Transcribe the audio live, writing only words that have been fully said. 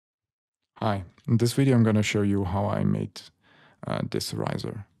Hi, in this video I'm going to show you how I made this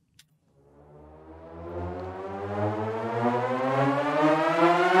riser.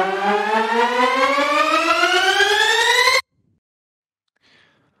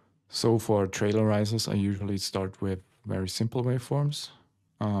 So for trailer risers I usually start with very simple waveforms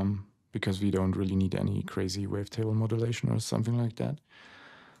because we don't really need any crazy wavetable modulation or something like that.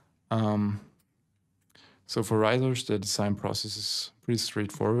 So for risers the design process is pretty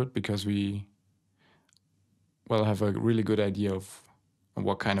straightforward because we have a really good idea of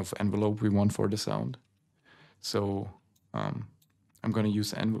what kind of envelope we want for the sound. So I'm going to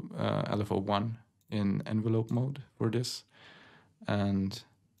use LFO1 in envelope mode for this and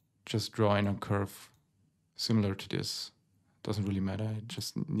just draw in a curve similar to this. Doesn't really matter, it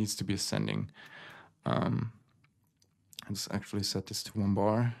just needs to be ascending. Let's actually set this to 1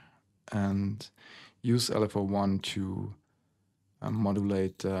 bar and use LFO1 to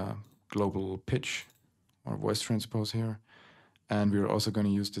modulate global pitch or voice transpose here. And we're also going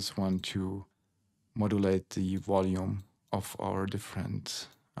to use this one to modulate the volume of our different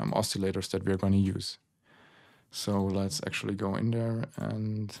oscillators that we're going to use. So let's actually go in there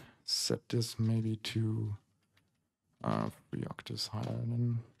and set this maybe to 3 octaves higher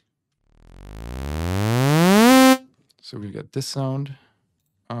than. So we get this sound,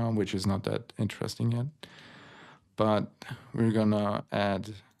 which is not that interesting yet. But we're gonna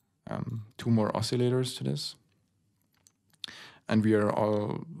add 2 more oscillators to this. And we are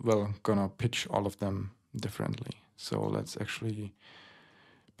gonna pitch all of them differently. So let's actually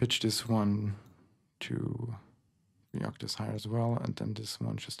pitch this one to 3 octaves higher as well, and then this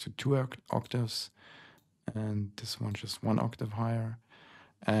one just to 2 octaves, and this one just 1 octave higher.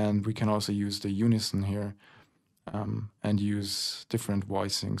 And we can also use the unison here and use different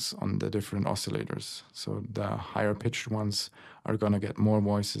voicings on the different oscillators. So the higher pitched ones are gonna get more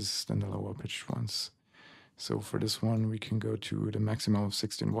voices than the lower pitched ones. So for this one, we can go to the maximum of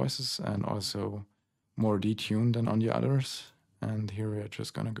 16 voices and also more detuned than on the others. And here we are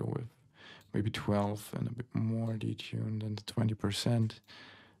just gonna go with maybe 12 and a bit more detuned than the 20%.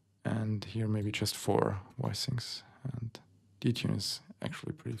 And here maybe just 4 voicings. And detune is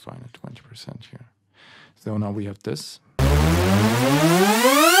actually pretty fine at 20% here. So now we have this.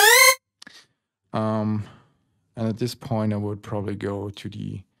 And at this point I would probably go to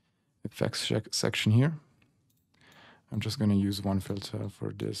the effects section here. I'm just going to use one filter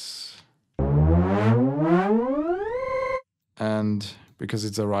for this. And because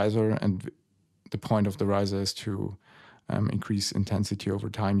it's a riser and the point of the riser is to increase intensity over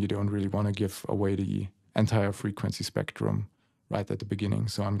time, you don't really want to give away the entire frequency spectrum right at the beginning.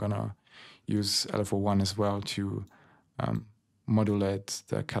 So I'm going to use LFO1 as well to modulate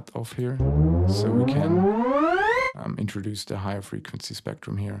the cutoff here. So we can introduce the higher frequency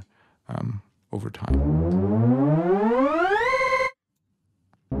spectrum here over time.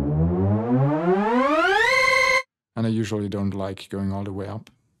 And I usually don't like going all the way up.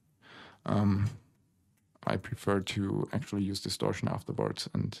 I prefer to actually use distortion afterwards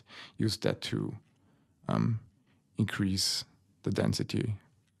and use that to increase the density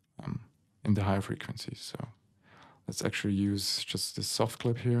in the higher frequencies. So let's actually use just this soft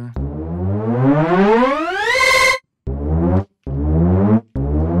clip here.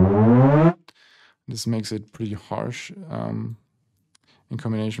 This makes it pretty harsh in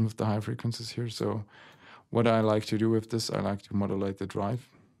combination with the high frequencies here. So what I like to do with this, I like to modulate the drive.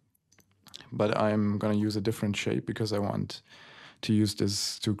 But I'm going to use a different shape because I want to use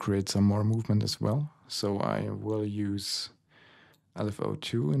this to create some more movement as well. So I will use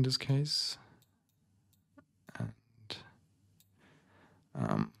LFO2 in this case. And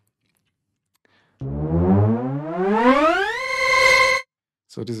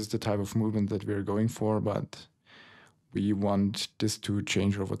so this is the type of movement that we're going for, but we want this to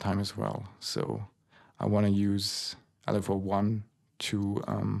change over time as well. So I want to use LFO1 to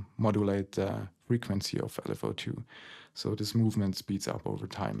modulate the frequency of LFO2. So this movement speeds up over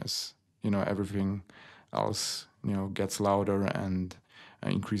time as everything else gets louder and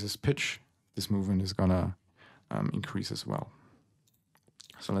increases pitch. This movement is gonna increase as well.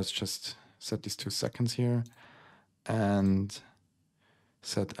 So let's just set these 2 seconds here and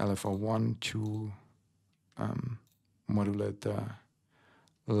set LFO1 to modulate the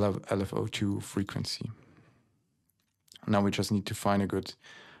LFO2 frequency. Now we just need to find a good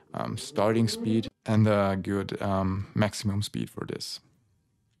starting speed and a good maximum speed for this.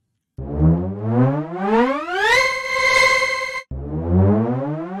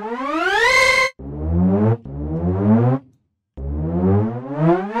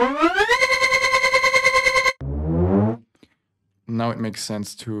 Now it makes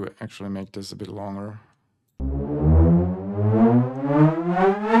sense to actually make this a bit longer.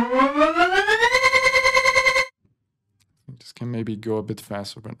 This can maybe go a bit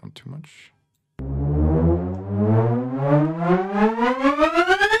faster, but not too much.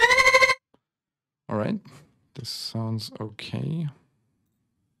 All right, this sounds okay.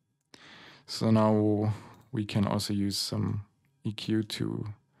 So now we can also use some EQ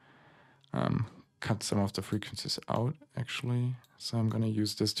to cut some of the frequencies out, actually. So I'm gonna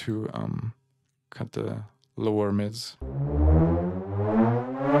use this to cut the lower mids.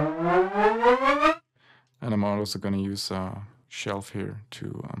 And I'm also gonna use a shelf here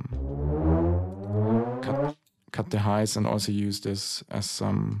to cut the highs, and also use this as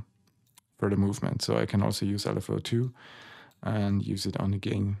some further movement. So I can also use LFO2 and use it on the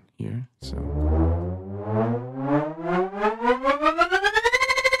gain here. So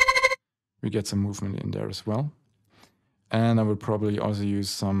we get some movement in there as well. And I will probably also use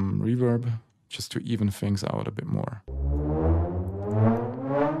some reverb just to even things out a bit more.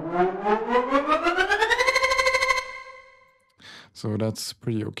 So that's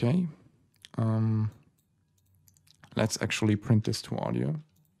pretty okay. Let's actually print this to audio.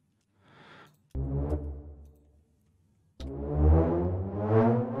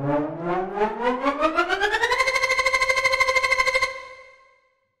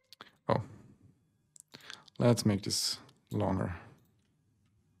 Oh, let's make this longer.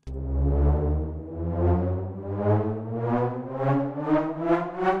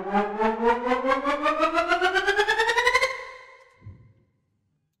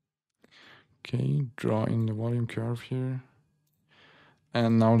 Okay, draw in the volume curve here.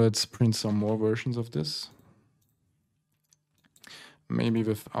 And now let's print some more versions of this. Maybe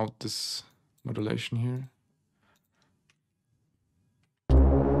without this modulation here.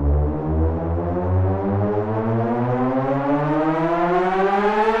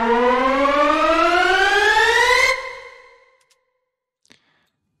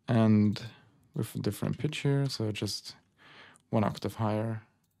 And with a different pitch here, so just 1 octave higher.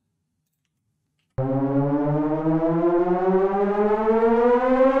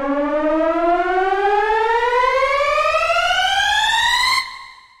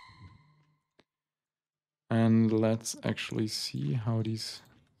 And let's actually see how these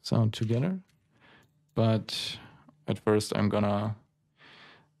sound together. But at first I'm gonna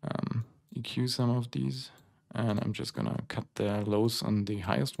EQ some of these, and I'm just gonna cut the lows on the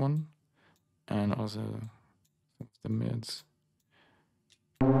highest one, and also the mids.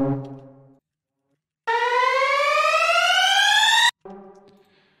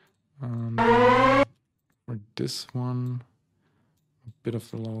 For this one, a bit of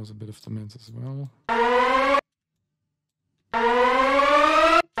the lows, a bit of the mids as well.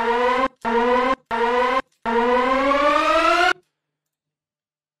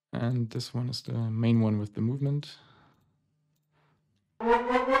 And this one is the main one with the movement.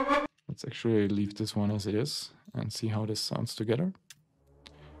 Let's actually leave this one as it is and see how this sounds together.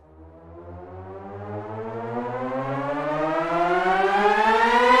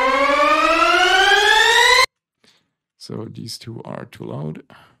 So these two are too loud.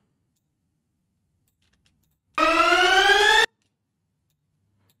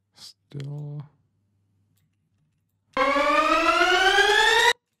 Still.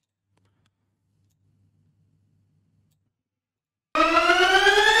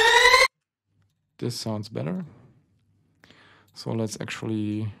 This sounds better. So let's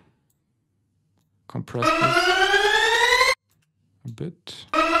actually compress this a bit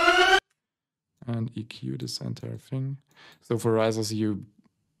and EQ this entire thing. So for risers, you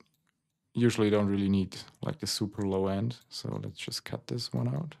usually don't really need like the super low end. So let's just cut this one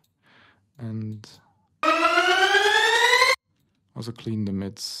out and also clean the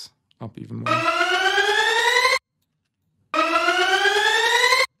mids up even more.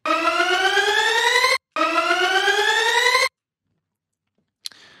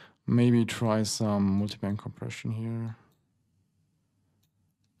 Maybe try some multiband compression here.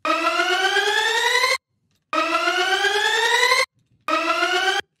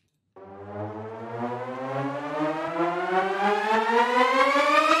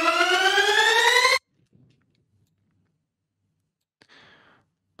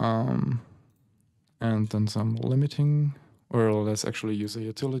 And then some limiting, or let's actually use a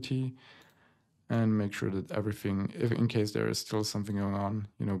utility and make sure that everything, if in case there is still something going on,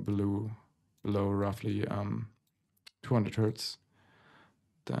 you know, below roughly 200 hertz,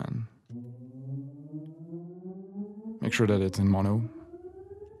 then make sure that it's in mono.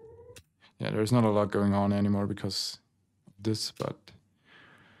 Yeah, there's not a lot going on anymore because of this, but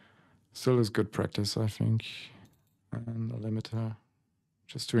still is good practice, I think. And a limiter.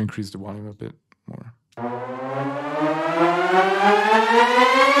 just to increase the volume a bit more.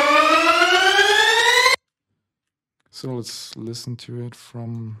 So let's listen to it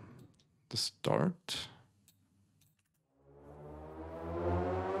from the start.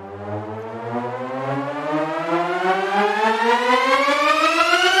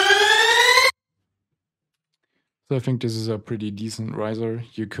 So I think this is a pretty decent riser.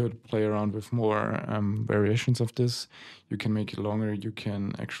 You could play around with more variations of this. You can make it longer. You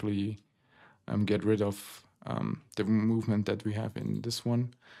can actually get rid of the movement that we have in this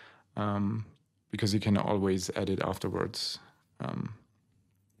one, because you can always add it afterwards.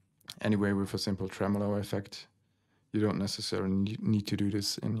 Anyway, with a simple tremolo effect, you don't necessarily need to do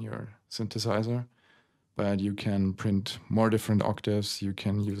this in your synthesizer, but you can print more different octaves. You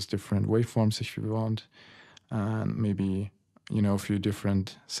can use different waveforms if you want. And maybe, a few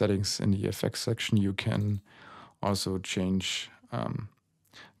different settings in the effects section. You can also change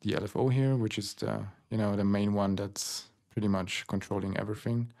the LFO here, which is the main one that's pretty much controlling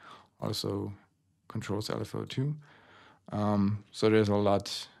everything. Also controls LFO too. So there's a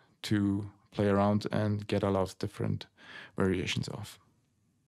lot to play around and get a lot of different variations of.